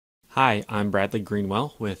Hi, I'm Bradley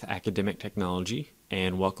Greenwell with Academic Technology,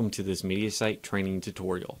 and welcome to this Mediasite training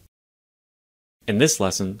tutorial. In this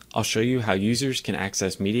lesson, I'll show you how users can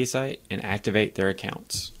access Mediasite and activate their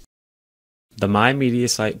accounts. The My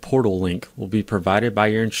Mediasite portal link will be provided by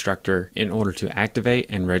your instructor in order to activate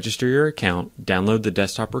and register your account, download the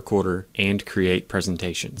desktop recorder, and create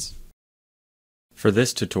presentations. For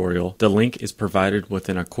this tutorial, the link is provided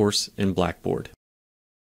within a course in Blackboard.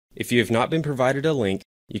 If you have not been provided a link,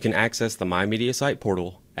 you can access the My Mediasite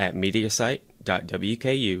portal at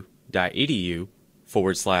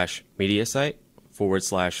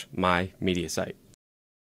mediasite.wku.edu/mediasite/My Mediasite.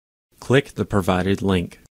 Click the provided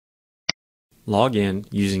link. Log in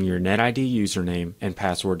using your NetID username and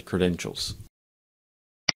password credentials.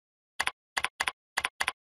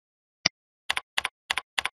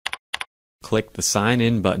 Click the Sign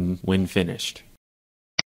In button when finished.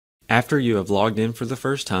 After you have logged in for the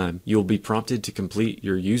first time, you will be prompted to complete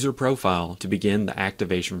your user profile to begin the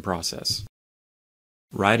activation process.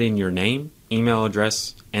 Write in your name, email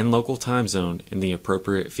address, and local time zone in the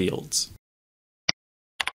appropriate fields.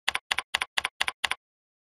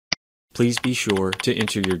 Please be sure to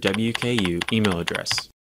enter your WKU email address.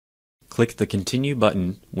 Click the Continue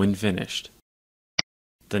button when finished.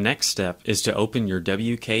 The next step is to open your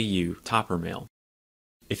WKU Topper Mail.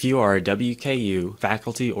 If you are a WKU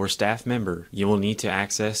faculty or staff member, you will need to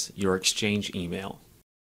access your Exchange email.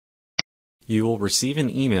 You will receive an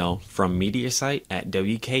email from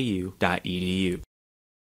mediasite@wku.edu.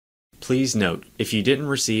 Please note, if you didn't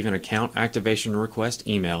receive an account activation request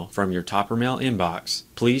email from your Topper Mail inbox,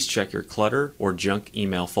 please check your clutter or junk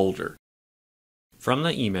email folder. From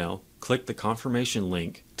the email, click the confirmation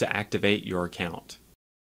link to activate your account.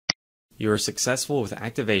 You are successful with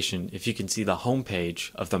activation if you can see the home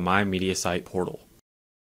page of the My Mediasite portal.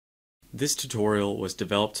 This tutorial was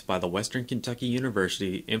developed by the Western Kentucky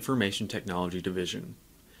University Information Technology Division.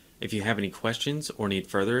 If you have any questions or need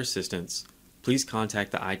further assistance, please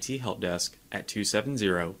contact the IT Help Desk at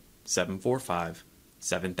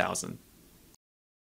 270-745-7000.